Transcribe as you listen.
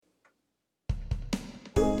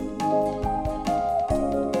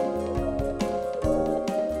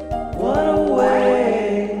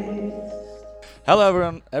Hello,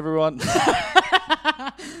 everyone.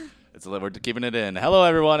 We're keeping it in. Hello,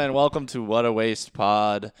 everyone, and welcome to What a Waste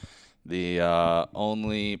Pod, the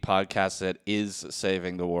only podcast that is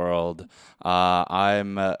saving the world.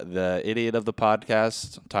 I'm the idiot of the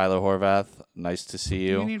podcast, Tyler Horvath. Nice to see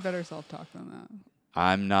you. You need better self-talk than that.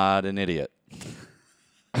 I'm not an idiot.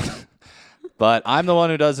 But I'm the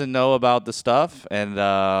one who doesn't know about the stuff, and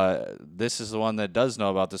this is the one that does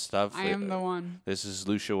know about the stuff. I am the one. This is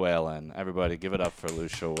Lucia Whalen. Everybody give it up for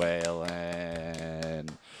Lucia Whalen.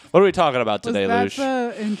 What are we talking about today, Lucia? Was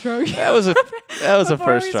that the intro? That was a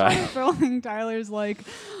first try. Before we started filming, Tyler's like,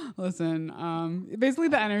 listen, basically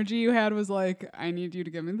the energy you had was like, I need you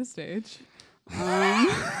to give me the stage.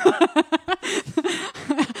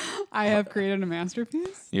 I have created a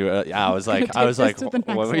masterpiece. I was like,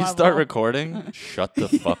 when we start recording, shut the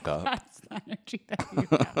fuck up. That's the energy that you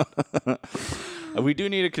have. We do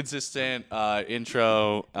need a consistent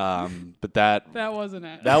intro, but that wasn't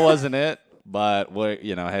it. That wasn't it. But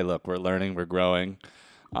hey, look, we're learning, we're growing,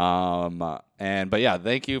 but yeah,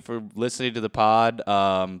 thank you for listening to the pod.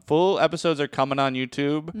 Full episodes are coming on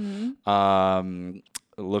YouTube. Mm-hmm.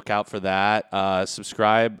 Look out for that.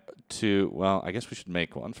 Subscribe to, well, I guess we should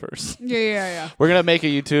make one first. Yeah. We're going to make a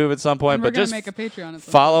YouTube at some point, and but just make a Patreon at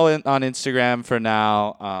some follow it on Instagram for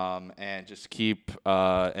now, and just keep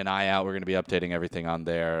an eye out. We're going to be updating everything on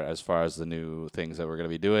there as far as the new things that we're going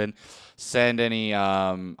to be doing. Send any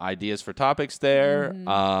ideas for topics there.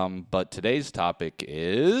 Mm-hmm. But today's topic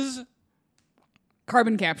is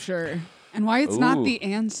carbon capture. And why it's not the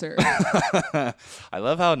answer. I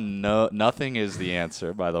love how nothing is the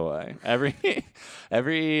answer, by the way.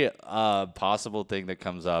 Every possible thing that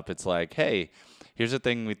comes up, it's like, hey, here's a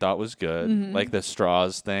thing we thought was good. Mm-hmm. Like the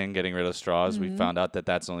straws thing, getting rid of straws. Mm-hmm. We found out that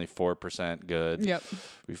that's only 4% good. Yep.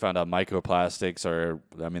 We found out microplastics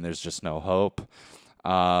there's just no hope.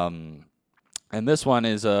 And this one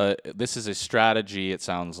is a strategy, it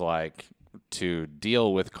sounds like, to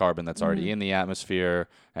deal with carbon that's already in the atmosphere,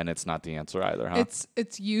 and it's not the answer either, huh?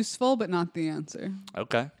 It's useful, but not the answer.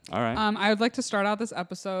 Okay, all right. I would like to start out this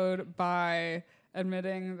episode by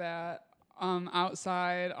admitting that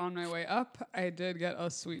outside on my way up, I did get a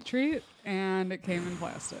sweet treat, and it came in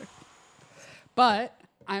plastic. But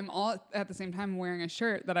I'm all at the same time wearing a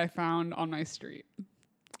shirt that I found on my street.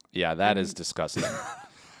 Yeah, that is disgusting.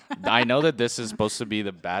 I know that this is supposed to be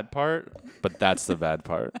the bad part, but that's the bad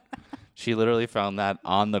part. She literally found that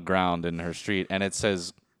on the ground in her street, and it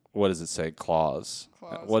says, what does it say? Claws.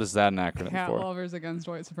 What is that an acronym Cat for? lovers against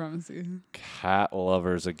white supremacy. Cat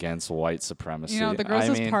lovers against white supremacy. You know, the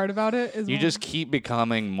grossest part about it is you just keep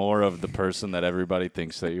becoming more of the person that everybody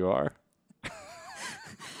thinks that you are.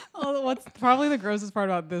 What's probably the grossest part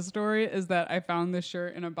about this story is that I found this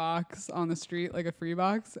shirt in a box on the street, like a free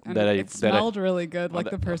box, and it smelled really good,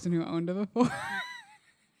 like the person who owned it before.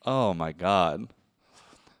 Oh my God.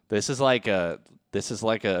 This is like a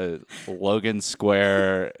Logan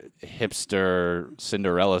Square hipster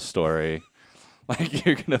Cinderella story. Like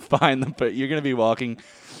you're gonna be walking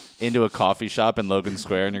into a coffee shop in Logan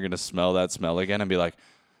Square and you're gonna smell that smell again and be like,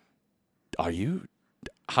 how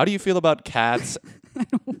do you feel about cats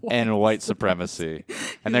and white supremacy?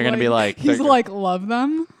 And they're gonna be like, he's like, love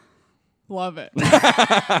them. Love it.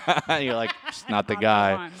 You're like, not the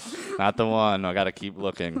guy. Not the one. I got to keep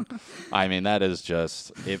looking. I mean, that is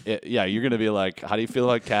just, you're going to be like, how do you feel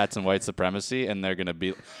like cats and white supremacy? And they're going to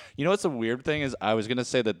be, you know what's the weird thing is I was going to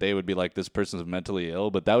say that they would be like, this person's mentally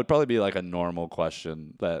ill, but that would probably be like a normal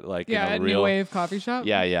question that like, yeah, in a New Wave coffee shop.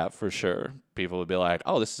 Yeah, for sure. People would be like,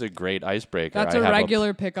 oh, this is a great icebreaker. That's a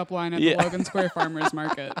regular pickup line at the Logan Square Farmers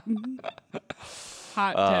Market.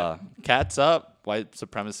 Hot tip. Cats up, white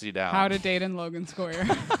supremacy down. How to date in Logan Square.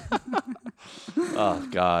 Oh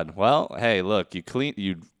God. Well, hey, look,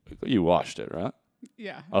 you washed it, right?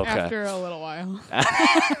 Yeah. Okay. After a little while.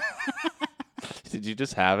 Did you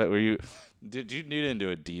just have it? Did you didn't do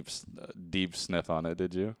a deep sniff on it?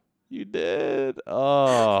 Did you? You did.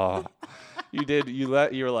 Oh, you did. You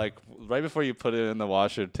were like right before you put it in the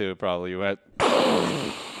washer too. Probably you went.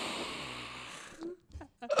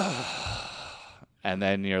 And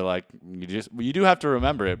then you're like, you do have to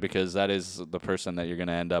remember it because that is the person that you're going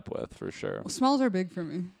to end up with for sure. Well, smells are big for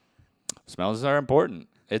me. Smells are important.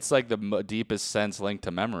 It's like the deepest sense linked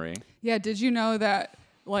to memory. Yeah. Did you know that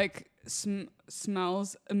like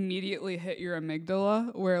smells immediately hit your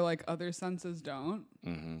amygdala where like other senses don't?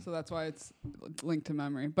 Mm-hmm. So that's why it's linked to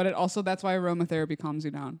memory. But that's why aromatherapy calms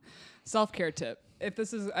you down. Self-care tip. If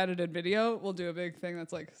this is edited video, we'll do a big thing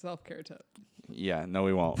that's like self-care tip. Yeah, no,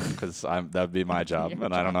 we won't, because that would be my job,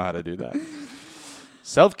 and I don't know how to do that.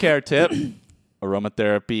 Self-care tip,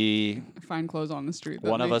 aromatherapy. find clothes on the street.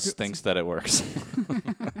 One of us thinks that it works.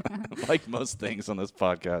 Like most things on this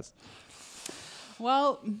podcast.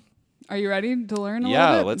 Well, are you ready to learn a little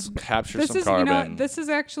bit? Yeah, let's capture some carbon. You know, this is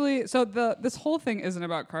actually, this whole thing isn't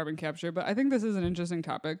about carbon capture, but I think this is an interesting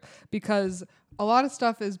topic because a lot of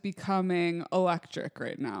stuff is becoming electric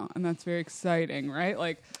right now, and that's very exciting, right?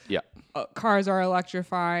 Like, yeah. Cars are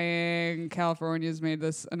electrifying. California's made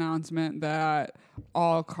this announcement that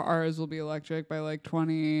all cars will be electric by like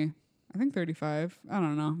 35. I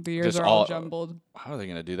don't know. The years are all jumbled. How are they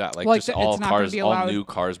going to do that? Like just all cars, all new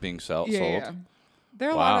cars being sold? Yeah. There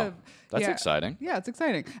are a wow. lot of... That's exciting. Yeah, it's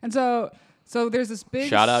exciting. And so there's this big...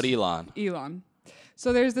 Shout out Elon.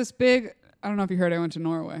 So there's this big... I don't know if you heard I went to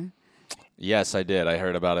Norway. Yes, I did. I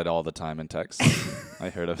heard about it all the time in text. I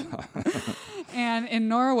heard of And in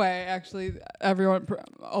Norway, actually, a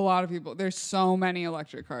lot of people, there's so many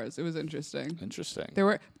electric cars. It was interesting.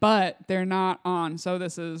 But they're not on. So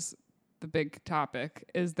this is the big topic,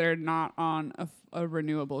 is they're not on a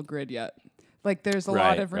renewable grid yet. Like there's a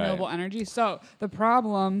lot of renewable energy. So the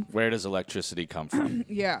problem... Where does electricity come from?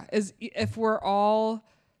 Is if we're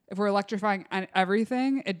electrifying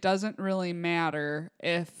everything, it doesn't really matter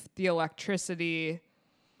if the electricity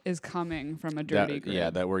is coming from a dirty grid. Yeah,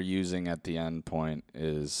 that we're using at the end point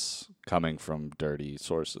is coming from dirty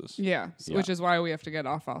sources. Yeah, which is why we have to get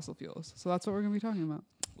off fossil fuels. So that's what we're going to be talking about.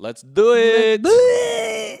 Let's do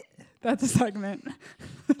it! That's a segment.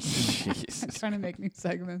 Jesus. I'm trying to make new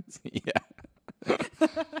segments. Yeah.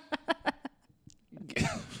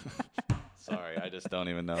 Sorry, I just don't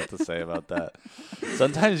even know what to say about that.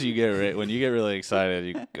 Sometimes you get when you get really excited,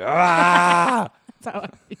 you go, ah! That's how I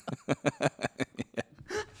feel. Yeah.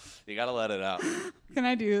 You gotta let it out. Can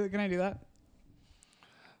I do that?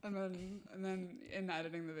 And then in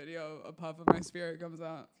editing the video, a puff of my spirit comes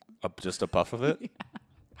out. Just a puff of it?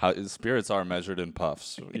 Yeah. Spirits are measured in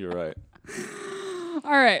puffs. You're right.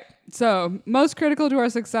 All right. So most critical to our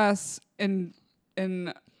success in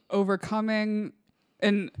overcoming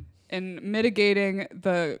in mitigating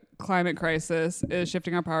the climate crisis is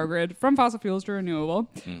shifting our power grid from fossil fuels to renewable.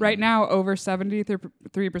 Mm-hmm. Right now, over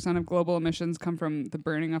 73% of global emissions come from the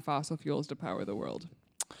burning of fossil fuels to power the world.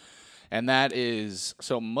 And that is,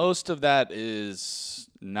 so most of that is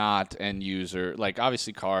not end user. Like,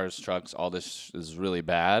 obviously, cars, trucks, all this is really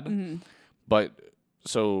bad. Mm-hmm. But,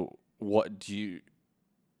 so what do you,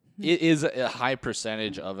 it is a high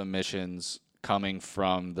percentage of emissions coming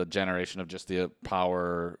from the generation of just the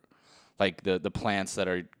power, like the plants that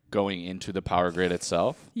are going into the power grid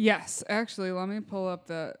itself? Yes. Actually, let me pull up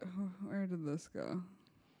that. Where did this go?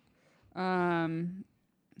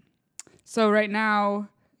 So right now,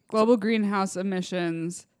 global greenhouse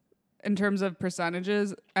emissions, in terms of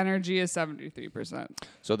percentages, energy is 73%.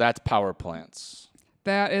 So that's power plants.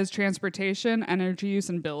 That is transportation, energy use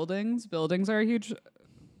in buildings. Buildings are a huge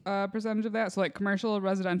percentage of that. So like commercial,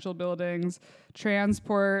 residential buildings.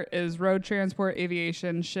 Transport is road transport,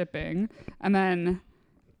 aviation, shipping. And then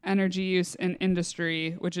energy use in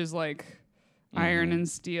industry, which is like iron and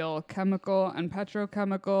steel, chemical and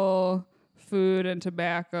petrochemical, food and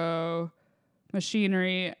tobacco,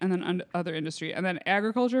 machinery, and then other industry. And then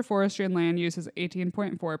agriculture, forestry, and land use is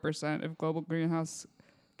 18.4% of global greenhouse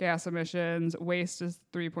gas emissions. Waste is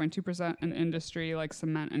 3.2%, and industry like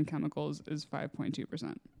cement and chemicals is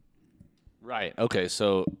 5.2%. Right. Okay.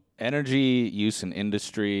 So energy use in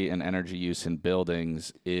industry and energy use in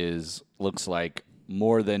buildings looks like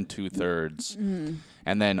more than 2/3. Mm.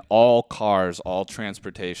 And then all cars, all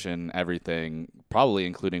transportation, everything, probably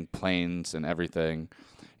including planes and everything,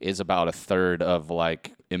 is about 1/3 of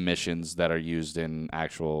like emissions that are used in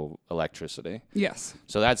actual electricity. Yes.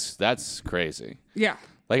 So that's crazy. Yeah.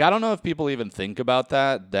 Like, I don't know if people even think about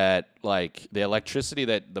that like the electricity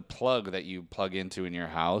the plug that you plug into in your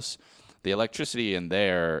house, the electricity in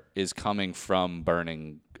there is coming from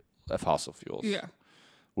burning fossil fuels. Yeah.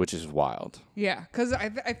 Which is wild. Yeah, because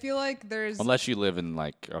I feel like there's... Unless you live in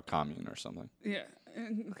like a commune or something. Yeah.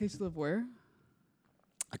 In case you live where?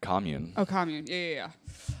 A commune. Oh, commune. Yeah.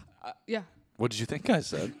 Yeah. What did you think I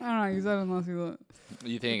said? I don't know. You said unless you live...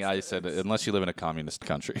 You think I said unless you live in a communist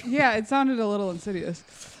country. Yeah, it sounded a little insidious.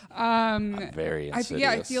 Very insidious.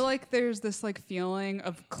 I feel like there's this like feeling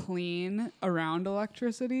of clean around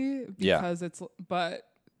electricity because it's... But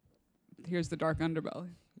here's the dark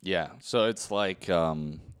underbelly. Yeah, so it's like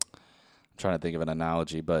I'm trying to think of an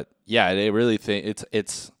analogy, but yeah, they really think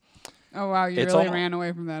it's. Oh wow, you really ran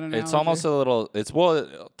away from that analogy. It's almost a little. It's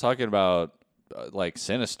talking about like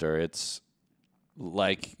sinister. It's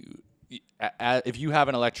like if you have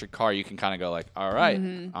an electric car, you can kind of go like, all right,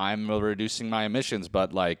 I'm reducing my emissions,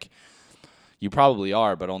 but like you probably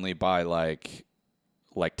are, but only by like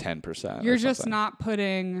like 10%. You're just not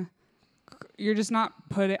putting.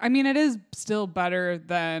 I mean, it is still better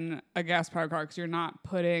than a gas-powered car because you're not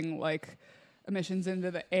putting like emissions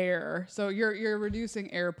into the air. So you're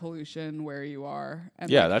reducing air pollution where you are. And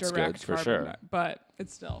Yeah, like that's good for sure. But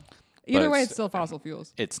it's still either way, it's still fossil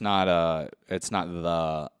fuels. It's not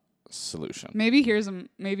the solution. Maybe here's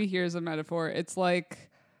a metaphor. It's like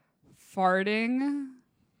farting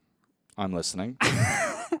I'm listening.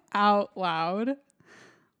 out loud,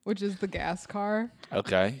 which is the gas car.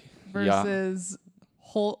 Okay. Versus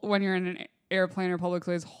when you're in an airplane or public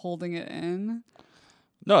place holding it in.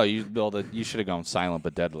 No, you should have gone silent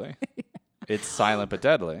but deadly. It's silent but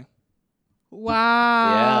deadly.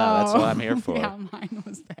 Wow. Yeah, that's what I'm here for. Yeah, mine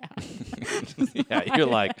was that. Yeah, you're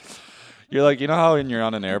like, you know how when you're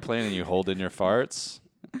on an airplane and you hold in your farts?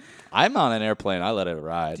 I'm on an airplane, I let it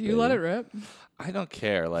ride. Do you let it rip? I don't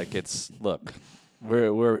care. Like look,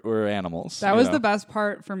 we're animals. That was the best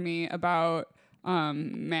part for me about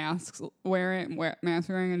mask wearing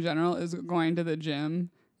in general is going to the gym,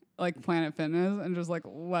 like Planet Fitness, and just like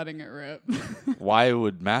letting it rip. Why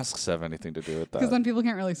would masks have anything to do with that? Because then people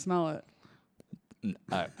can't really smell it.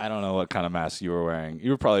 I don't know what kind of mask you were wearing.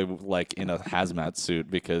 You were probably like in a hazmat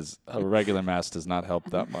suit because a regular mask does not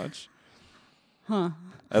help that much. Huh.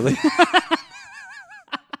 At least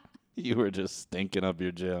you were just stinking up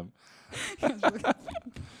your gym.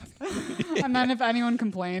 And then if anyone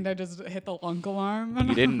complained, I just hit the lunk alarm.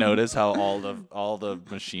 You didn't notice how all the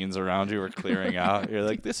machines around you were clearing out. You're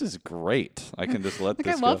like, this is great. I can just let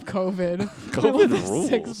this I love go. COVID. COVID rules.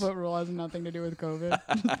 6-foot rule has nothing to do with COVID.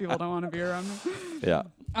 Just people don't want to be around me. Yeah.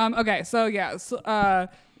 Okay. So yeah,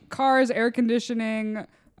 cars, air conditioning,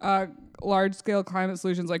 large-scale climate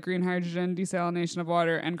solutions like green hydrogen, desalination of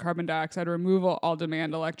water, and carbon dioxide removal all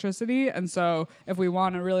demand electricity. And so if we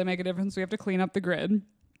want to really make a difference, we have to clean up the grid.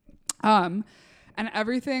 And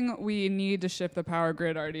everything we need to shift the power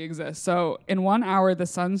grid already exists. So in 1 hour, the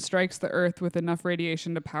sun strikes the earth with enough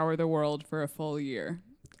radiation to power the world for a full year.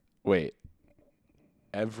 Wait.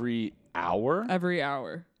 Every hour? Every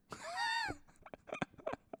hour.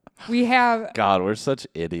 We have... God, we're such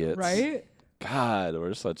idiots. Right? God,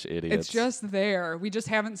 we're such idiots. It's just there. We just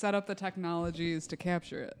haven't set up the technologies to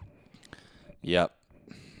capture it. Yep.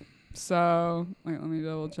 So, wait, let me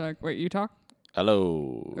double check. Wait, you talk?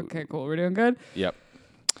 Hello. Okay, cool. We're doing good? Yep.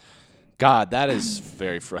 God, that is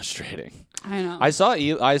very frustrating. I know. I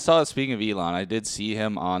saw, speaking of Elon, I did see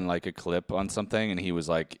him on like a clip on something, and he was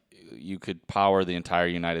like, you could power the entire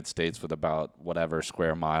United States with about whatever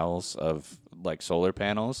square miles of like solar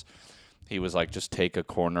panels. He was like, just take a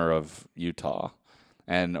corner of Utah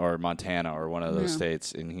or Montana or one of those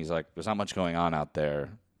states. And he's like, there's not much going on out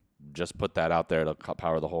there. Just put that out there to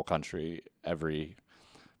power the whole country every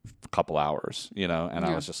couple hours, And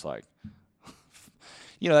I was just like,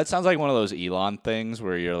 that sounds like one of those Elon things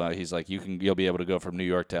where you're like, he's like, you'll be able to go from New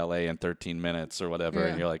York to LA in 13 minutes or whatever. Yeah.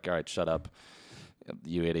 And you're like, all right, shut up,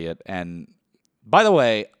 you idiot. And by the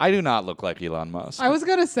way, I do not look like Elon Musk. I was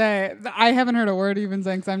going to say, I haven't heard a word you've been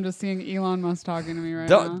saying because I'm just seeing Elon Musk talking to me right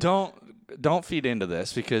now. Don't feed into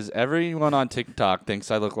this because everyone on TikTok thinks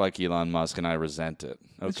I look like Elon Musk and I resent it.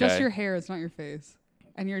 Okay? It's just your hair. It's not your face.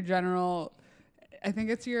 And your general... I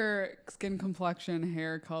think it's your skin complexion,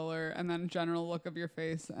 hair color, and then general look of your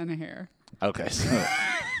face and hair. Okay, so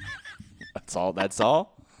that's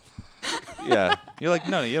all? Yeah. You're like,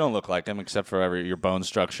 no, you don't look like him except for your bone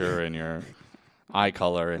structure and your eye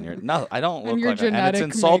color and your... No, I don't look like him. And it's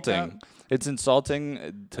insulting. Makeup. It's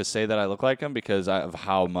insulting to say that I look like him because of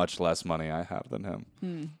how much less money I have than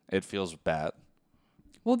him. It feels bad.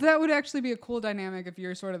 Well, that would actually be a cool dynamic if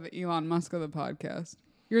you're sort of the Elon Musk of the podcast.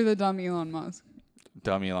 You're the dumb Elon Musk.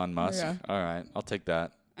 Dumb Elon Musk? Yeah. All right. I'll take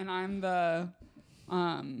that. And I'm the...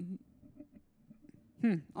 I'll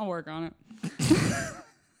work on it.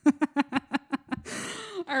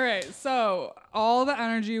 All right. So all the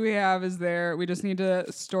energy we have is there. We just need to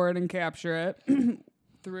store it and capture it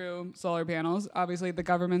through solar panels. Obviously, the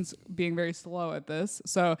government's being very slow at this.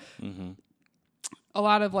 So a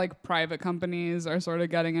lot of like private companies are sort of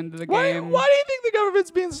getting into the game. Why do you think the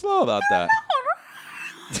government's being slow about that?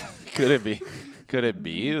 Could it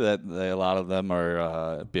be that a lot of them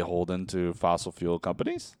are beholden to fossil fuel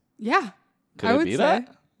companies? Yeah. Could it be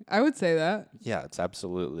that? I would say that. Yeah, it's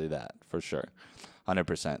absolutely that, for sure.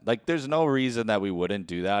 100%. Like, there's no reason that we wouldn't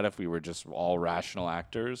do that if we were just all rational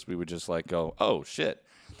actors. We would just, like, go, oh, shit.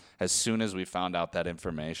 As soon as we found out that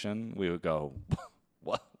information, we would go,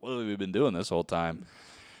 what have we been doing this whole time?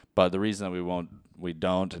 But the reason that we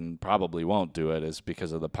don't and probably won't do it is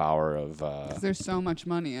because of the power of... Because there's so much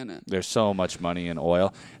money in it. There's so much money in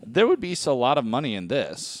oil. There would be a lot of money in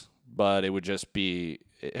this, but it would just,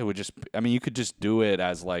 I mean, you could just do it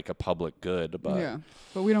as like a public good, but Yeah,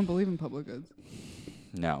 but we don't believe in public goods.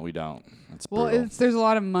 no, we don't. It's Well, brutal. there's a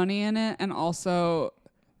lot of money in it and also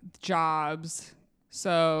jobs.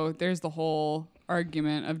 So there's the whole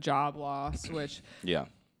argument of job loss, which Yeah.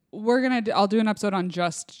 I'll do an episode on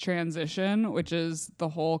just transition, which is the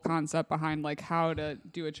whole concept behind like how to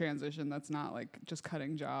do a transition that's not like just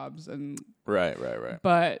cutting jobs and Right.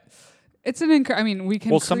 but it's I mean, we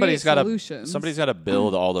can somebody's create solutions. somebody's got to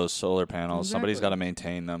build all those solar panels. Exactly. Somebody's got to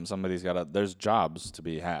maintain them. There's jobs to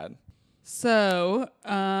be had. So,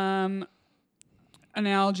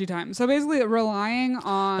 analogy time. So basically relying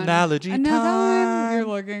on Analogy time. You're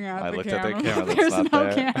looking at I the looked camera. at the camera. That's There's not no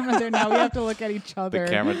there. camera there now. We have to look at each other.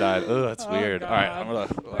 The camera died. Oh, that's Oh, weird. God. All right,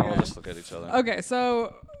 I'll just look at each other. Okay,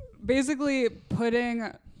 so basically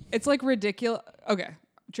it's like ridiculous. Okay,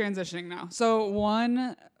 transitioning now. So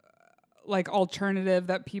one like alternative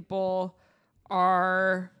that people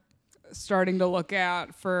are starting to look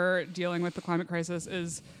at for dealing with the climate crisis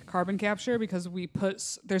is carbon capture, because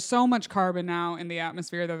there's so much carbon now in the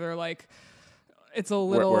atmosphere that they're like, it's a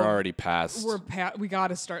little. We're already past. We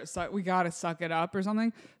gotta suck it up or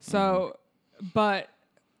something. So, but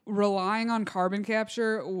relying on carbon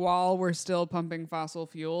capture while we're still pumping fossil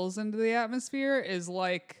fuels into the atmosphere is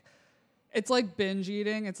like, it's like binge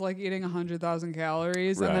eating. It's like eating 100,000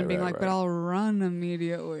 calories and then being but I'll run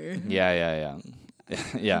immediately. Yeah.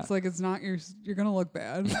 Yeah. It's like, it's not you're going to look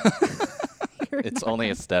bad. It's only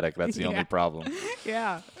aesthetic. That's the only problem.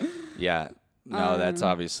 Yeah. Yeah. No, that's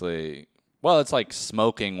obviously, well, it's like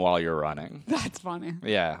smoking while you're running. That's funny.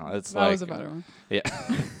 Yeah. That was a better one. Yeah.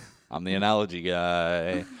 I'm the analogy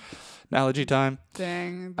guy. Analogy time.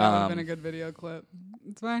 Dang. That would have been a good video clip.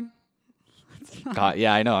 It's fine. God,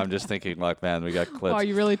 yeah, I know. I'm just thinking, like, man, we got clips. Oh,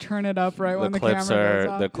 you really turn it up right when the camera goes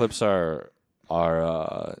off. The clips are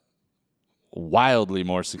wildly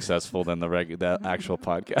more successful than the actual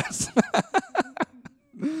podcast.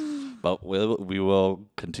 But we will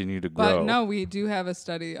continue to grow. But no, we do have a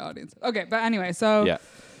steady audience. Okay, but anyway, so yeah.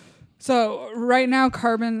 So right now,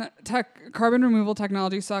 carbon removal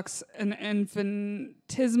technology sucks an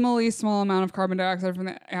infinitesimally small amount of carbon dioxide from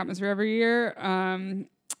the atmosphere every year,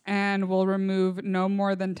 and will remove no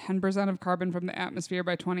more than 10% of carbon from the atmosphere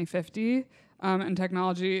by 2050. And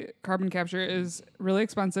carbon capture is really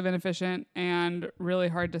expensive, inefficient, and really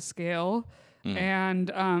hard to scale. And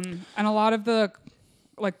a lot of the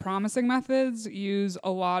like promising methods use a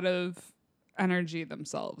lot of energy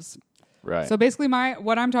themselves. Right. So basically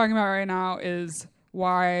what I'm talking about right now is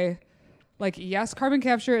why, like, yes, carbon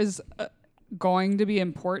capture is going to be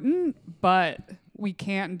important, but we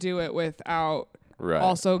can't do it without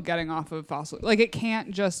also getting off of fossil. Like, it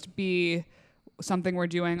can't just be something we're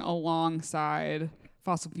doing alongside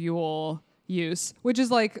fossil fuel use, which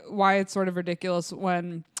is like why it's sort of ridiculous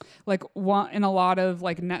when like in a lot of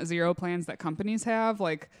like net zero plans that companies have,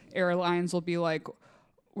 like airlines will be like,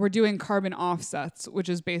 we're doing carbon offsets, which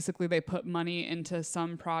is basically they put money into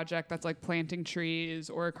some project that's like planting trees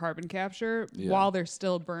or carbon capture while they're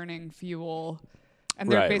still burning fuel.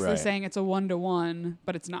 And they're basically saying it's a 1-to-1,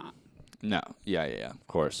 but it's not. No. Yeah. Of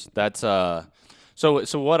course. That's So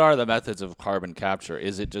what are the methods of carbon capture?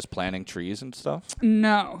 Is it just planting trees and stuff?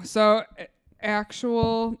 No. So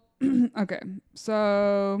okay.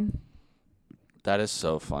 So that is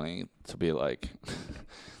so funny to be like,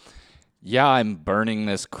 yeah, I'm burning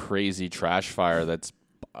this crazy trash fire that's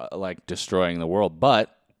like destroying the world,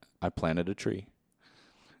 but I planted a tree.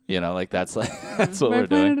 You know, like that's what we're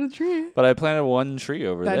doing. I planted a tree. But I planted one tree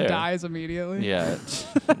over there. That dies immediately. Yeah,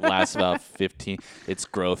 it lasts about 15. Its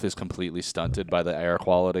growth is completely stunted by the air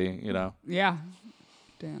quality, you know? Yeah.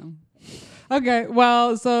 Damn. Okay,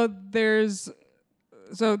 well, so there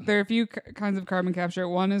are a few kinds of carbon capture.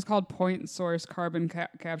 One is called point source carbon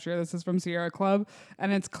capture. This is from Sierra Club,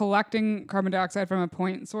 and it's collecting carbon dioxide from a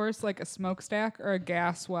point source, like a smokestack or a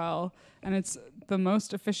gas well, and it's the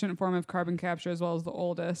most efficient form of carbon capture as well as the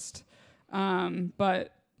oldest.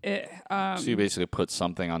 But it so you basically put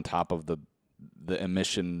something on top of the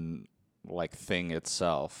emission like thing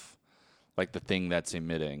itself, like the thing that's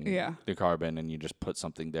emitting the carbon, and you just put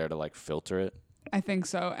something there to like filter it. I think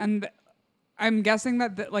so, and I'm guessing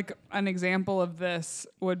that like an example of this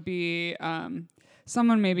would be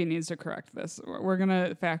someone maybe needs to correct this. We're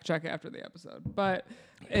gonna fact check after the episode, but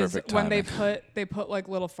is when they put like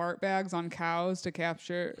little fart bags on cows to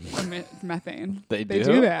capture methane. They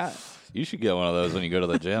do that. You should get one of those when you go to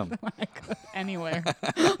the gym. When I go anywhere.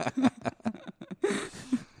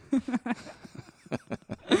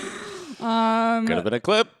 Could have been a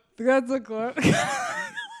clip. That's a clip.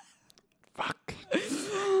 Fuck.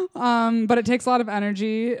 But it takes a lot of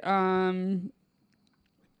energy. And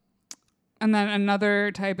then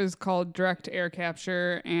another type is called direct air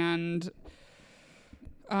capture. And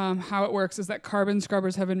how it works is that carbon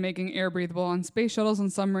scrubbers have been making air breathable on space shuttles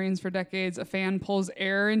and submarines for decades. A fan pulls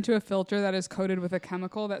air into a filter that is coated with a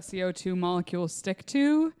chemical that CO2 molecules stick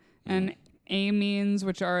to. And amines,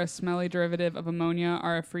 which are a smelly derivative of ammonia,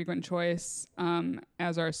 are a frequent choice,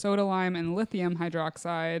 as are soda lime and lithium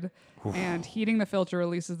hydroxide. And heating the filter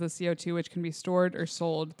releases the CO2, which can be stored or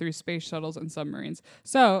sold through space shuttles and submarines.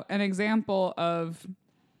 So an example of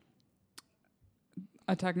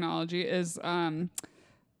a technology is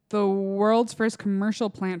the world's first commercial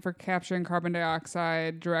plant for capturing carbon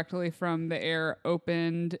dioxide directly from the air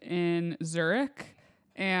opened in Zurich.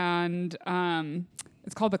 And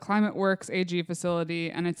it's called the Climate Works AG facility,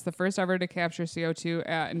 and it's the first ever to capture CO2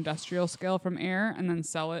 at industrial scale from air and then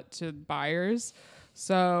sell it to buyers.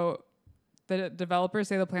 So the developers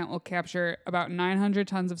say the plant will capture about 900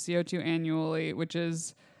 tons of CO2 annually, which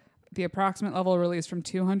is the approximate level released from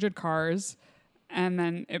 200 cars, and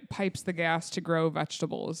then it pipes the gas to grow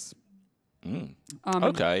vegetables.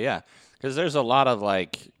 Okay, yeah. Because there's a lot of,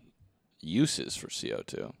 like, uses for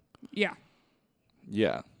CO2. Yeah.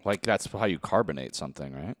 Yeah. Like, that's how you carbonate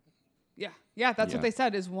something, right? Yeah, that's what they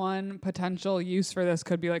said is one potential use for this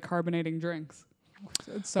could be, like, carbonating drinks.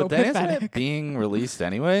 It's so but then pathetic. isn't it being released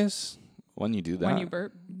anyways when you do that? When you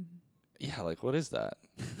burp? Yeah, like, what is that?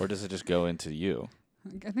 Or does it just go into you?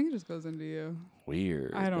 I think it just goes into you.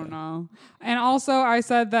 Weird. I don't know. And also, I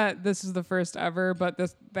said that this is the first ever, but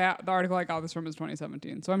the article I got this from is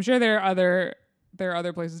 2017. So I'm sure there are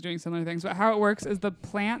other places doing similar things. But how it works is the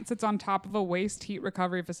plant sits on top of a waste heat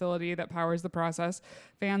recovery facility that powers the process.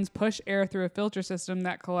 Fans push air through a filter system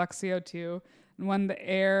that collects CO2. And when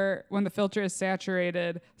the filter is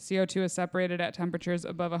saturated, CO2 is separated at temperatures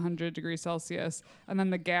above 100 degrees Celsius, and then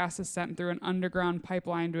the gas is sent through an underground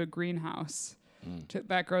pipeline to a greenhouse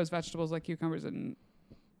that grows vegetables like cucumbers and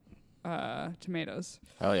tomatoes.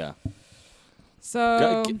 Hell yeah.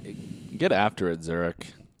 So get after it, Zurich.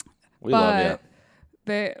 We love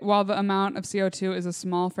you. While the amount of CO2 is a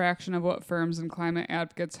small fraction of what firms and climate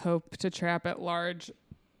advocates hope to trap at large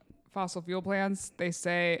fossil fuel plants, they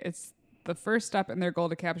say it's the first step in their goal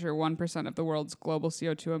to capture 1% of the world's global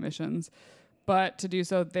CO2 emissions. But to do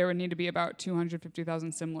so, there would need to be about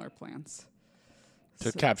 250,000 similar plants.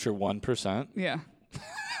 To capture 1%? Yeah.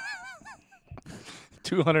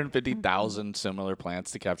 250,000 similar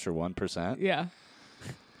plants to capture 1%? Yeah.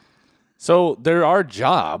 So there are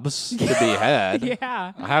jobs to be had.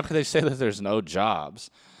 Yeah. How could they say that there's no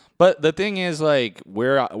jobs? But the thing is, like,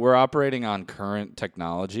 we're operating on current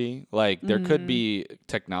technology. Like, there could be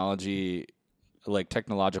technological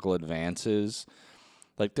advances.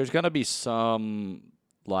 Like, there's gonna be some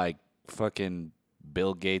like fucking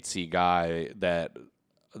Bill Gatesy guy that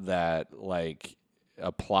like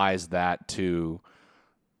applies that to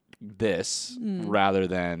this rather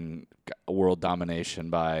than world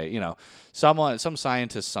domination by, some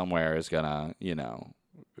scientist somewhere is gonna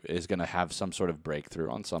have some sort of breakthrough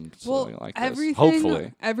on something like this.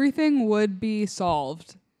 Hopefully. Everything would be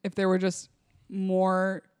solved if there were just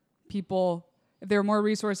more people, if there were more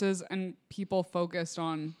resources and people focused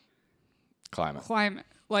on climate.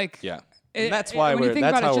 Like, yeah. That's how we're saving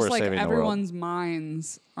the world. Everyone's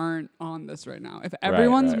minds aren't on this right now. If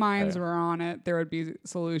everyone's minds were on it, there would be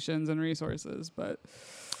solutions and resources. But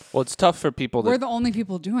it's tough for people. We're the only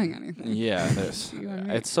people doing anything. Yeah,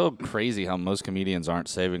 it's so crazy how most comedians aren't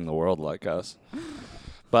saving the world like us.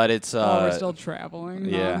 But it's we're still traveling.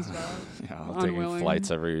 Yeah, nonstop, taking unwilling. flights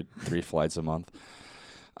every 3 flights a month.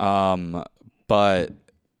 But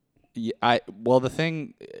the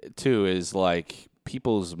thing too is, like,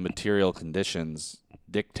 people's material conditions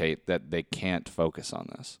dictate that they can't focus on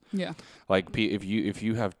this. Yeah. Like, if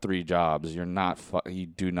you have 3 jobs, you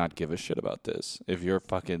do not give a shit about this. If you're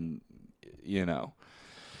fucking,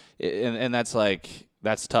 and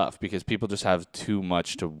that's tough because people just have too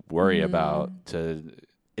much to worry about.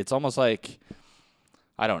 It's almost like,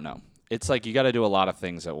 I don't know. It's like you got to do a lot of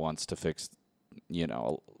things at once to fix,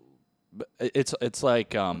 It's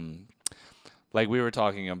like we were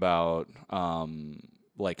talking about,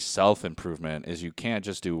 like, self-improvement is you can't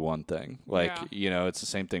just do one thing. Like, it's the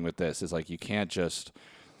same thing with this. It's like you can't just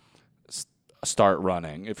start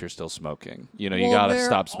running if you're still smoking. You got to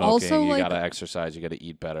stop smoking. You got to exercise. You got to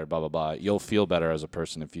eat better, blah, blah, blah. You'll feel better as a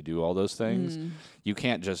person if you do all those things. You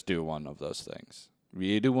can't just do one of those things.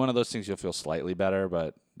 You do one of those things, you'll feel slightly better,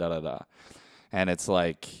 but da-da-da. And it's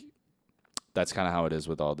like, that's kind of how it is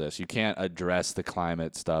with all this. You can't address the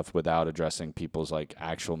climate stuff without addressing people's, like,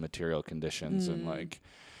 actual material conditions and, like,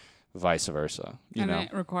 vice versa. You know?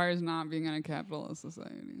 It requires not being in a capitalist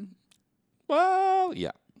society. Well,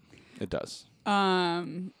 yeah, it does.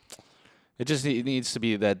 It just needs to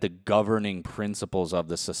be that the governing principles of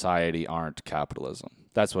the society aren't capitalism.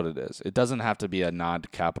 That's what it is. It doesn't have to be a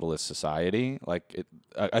non-capitalist society. Like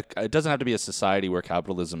it doesn't have to be a society where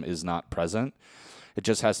capitalism is not present. It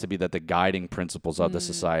just has to be that the guiding principles of the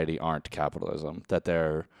society aren't capitalism. That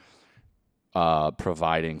they're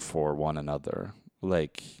providing for one another.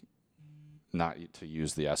 Like, not to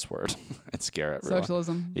use the S word and scare everyone.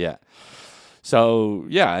 Socialism. Yeah. So,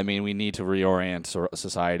 yeah, I mean, we need to reorient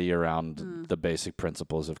society around the basic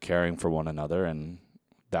principles of caring for one another, and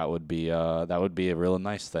that would be a real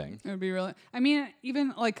nice thing. It would be really. I mean,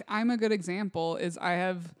 even like I'm a good example. Is I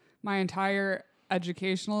have my entire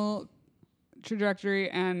educational trajectory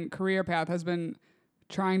and career path has been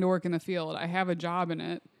trying to work in the field. I have a job in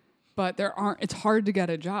it, but it's hard to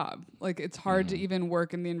get a job. Like it's hard to even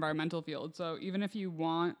work in the environmental field. So even if you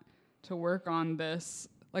want to work on this.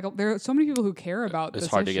 Like there are so many people who care about this.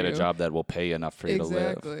 It's hard to issue. get a job that will pay enough for you to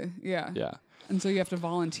live. Exactly. Yeah. Yeah. And so you have to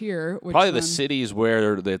volunteer. Which Probably the cities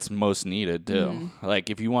where it's most needed too. Mm-hmm. Like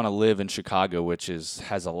if you want to live in Chicago, which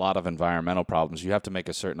has a lot of environmental problems, you have to make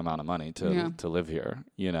a certain amount of money to live here.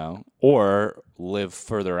 You know, or live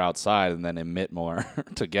further outside and then emit more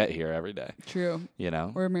to get here every day. True. You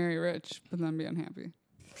know, or marry rich, but then be unhappy.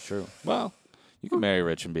 True. Well, you can marry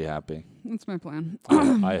rich and be happy. That's my plan.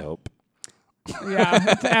 I hope.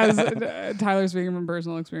 Yeah, as Tyler speaking from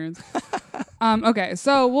personal experience. Okay,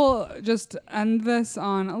 so we'll just end this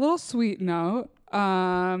on a little sweet note. There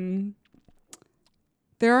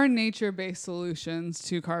are nature-based solutions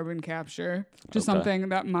to carbon capture, just something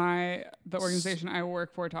that the organization I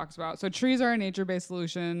work for talks about. So trees are a nature-based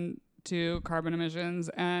solution to carbon emissions,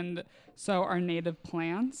 and so are native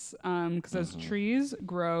plants. Because as trees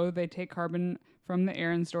grow, they take carbon from the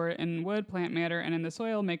air and store it in wood, plant matter, and in the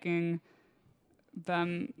soil, making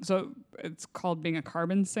them, so it's called being a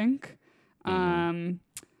carbon sink.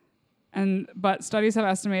 But studies have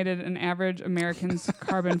estimated an average American's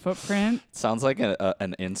carbon footprint. Sounds like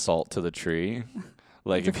an insult to the tree.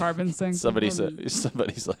 Like it's a carbon sink. Somebody's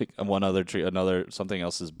like one other tree, something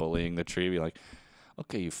else is bullying the tree. Be like,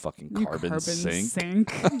 okay, you fucking carbon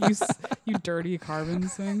sink. You dirty carbon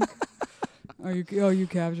sink. You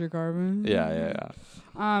capture carbon. Yeah.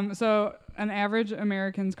 So an average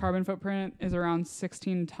American's carbon footprint is around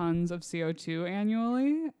 16 tons of CO2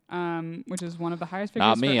 annually, which is one of the highest figures.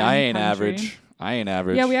 Not me. For I any ain't country.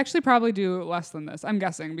 average. Yeah, we actually probably do less than this. I'm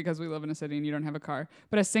guessing because we live in a city and you don't have a car.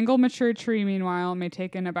 But a single mature tree, meanwhile, may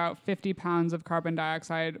take in about 50 pounds of carbon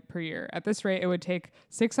dioxide per year. At this rate, it would take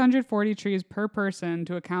 640 trees per person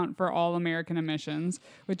to account for all American emissions,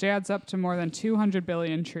 which adds up to more than 200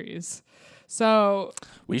 billion trees. So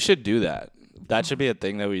we should do that. That should be a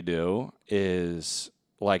thing that we do. Is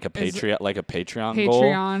like a Patreon goal.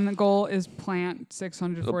 Patreon goal is plant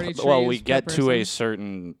 640 trees. Well, we get per to person. a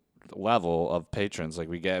certain level of patrons. Like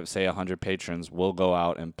we get, say, 100 patrons. We'll go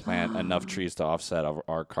out and plant enough trees to offset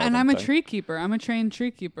our carbon. And I'm a tree keeper. I'm a trained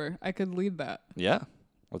tree keeper. I could lead that. Yeah,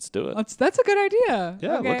 let's do it. That's a good idea.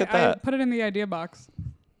 Yeah, okay, look at that. I put it in the idea box.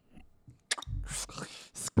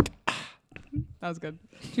 That was good.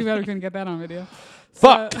 Too bad we couldn't get that on video.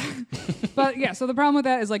 Fuck. But yeah, so the problem with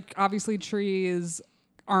that is like obviously trees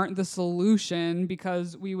aren't the solution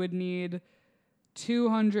because we would need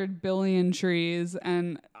 200 billion trees,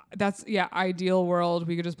 and that's ideal world.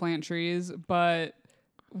 We could just plant trees, but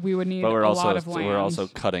we would need a lot of land. We're also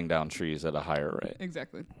cutting down trees at a higher rate.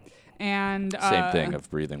 Exactly. And same thing of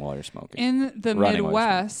breathing while you're smoking. In the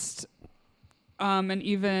Midwest, and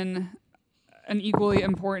even an equally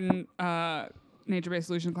important nature-based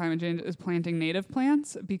solution to climate change is planting native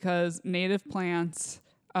plants, because native plants,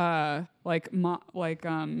 like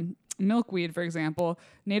milkweed, for example,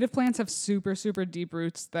 native plants have super, super deep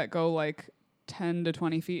roots that go like 10 to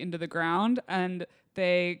 20 feet into the ground, and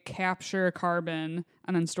they capture carbon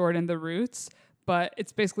and then store it in the roots, but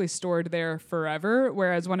it's basically stored there forever,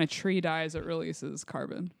 whereas when a tree dies, it releases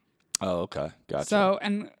carbon. Oh, okay. Gotcha.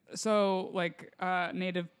 So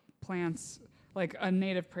native plants, like a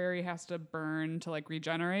native prairie has to burn to like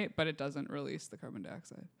regenerate, but it doesn't release the carbon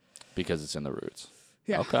dioxide. Because it's in the roots.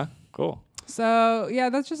 Yeah. Okay, cool. So, yeah,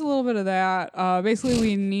 that's just a little bit of that. Basically,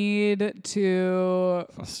 we need to...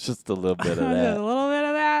 It's just a little bit of that. A little bit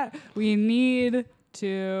of that. We need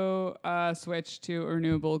to switch to a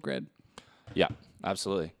renewable grid. Yeah,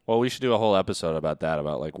 absolutely. Well, we should do a whole episode about that,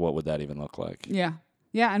 about like what would that even look like. Yeah.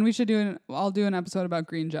 Yeah, and we should I'll do an episode about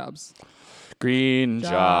green jobs. Green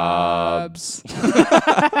jobs. All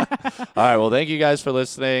right, well, thank you guys for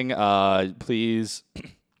listening. Please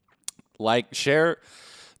share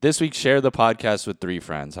this week, share the podcast with 3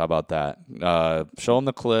 friends. How about that? Show them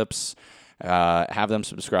the clips. Have them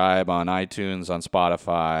subscribe on iTunes, on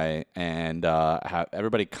Spotify, and have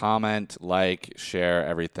everybody comment, like, share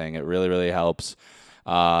everything. It really, really helps.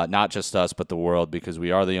 Not just us, but the world, because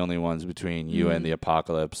we are the only ones between you and the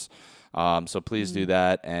apocalypse. So please do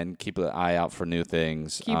that and keep an eye out for new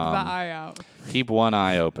things. Keep the eye out. Keep one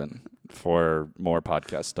eye open for more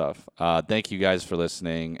podcast stuff. Thank you guys for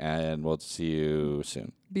listening, and we'll see you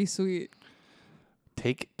soon. Be sweet.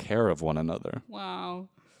 Take care of one another. Wow.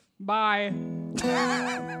 Bye.